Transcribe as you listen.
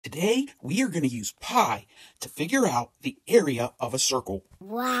Today, we are going to use pi to figure out the area of a circle.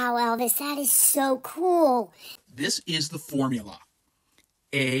 Wow, Elvis, that is so cool. This is the formula.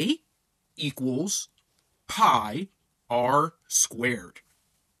 A equals pi r squared.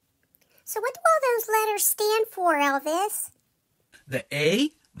 So what do all those letters stand for, Elvis? The A,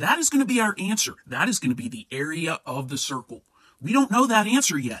 that is going to be our answer. That is going to be the area of the circle. We don't know that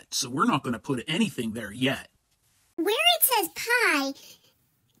answer yet, so we're not going to put anything there yet. Where it says pi,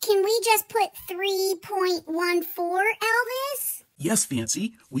 can we just put 3.14, Elvis? Yes,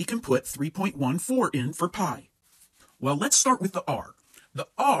 Fancy, we can put 3.14 in for pi. Well, let's start with the r. The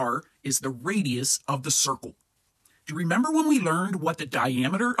r is the radius of the circle. Do you remember when we learned what the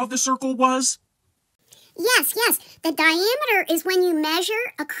diameter of the circle was? Yes. The diameter is when you measure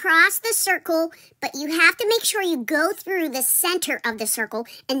across the circle, but you have to make sure you go through the center of the circle,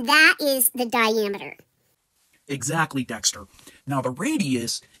 and that is the diameter. Exactly, Dexter. Now, the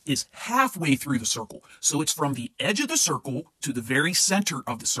radius is halfway through the circle, so it's from the edge of the circle to the very center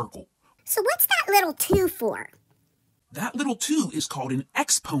of the circle. So what's that little 2 for? That little 2 is called an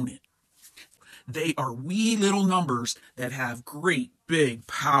exponent. They are wee little numbers that have great big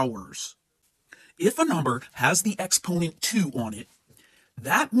powers. If a number has the exponent 2 on it,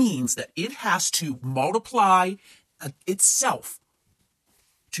 that means that it has to multiply itself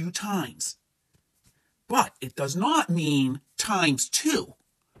 2 times. But it does not mean times 2.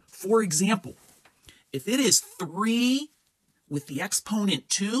 For example, if it is 3 with the exponent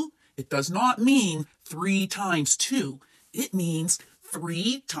 2, it does not mean 3 times 2. It means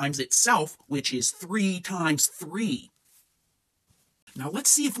 3 times itself, which is 3 times 3. Now let's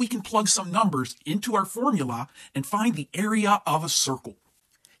see if we can plug some numbers into our formula and find the area of a circle.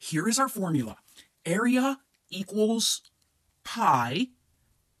 Here is our formula. Area equals pi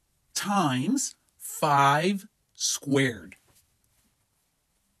times 5 squared.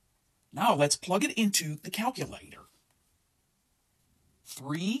 Now let's plug it into the calculator.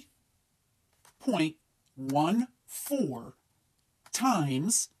 3.14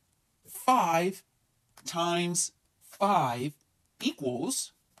 times 5 times 5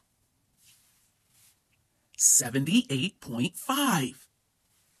 equals 78.5.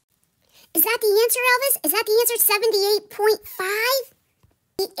 Is that the answer, Elvis? Is that the answer, 78.5?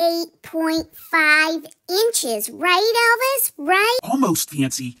 8.5 inches, right, Elvis? Right? Almost,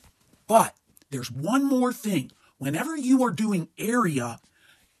 Fancy. But there's one more thing. Whenever you are doing area,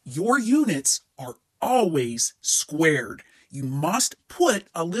 your units are always squared. You must put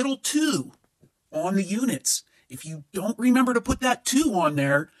a little 2 on the units. If you don't remember to put that 2 on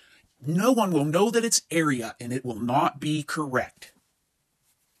there, no one will know that it's area, and it will not be correct.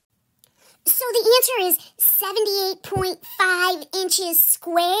 So the answer is 78.5 inches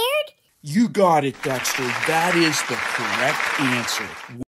squared? You got it, Dexter. That is the correct answer.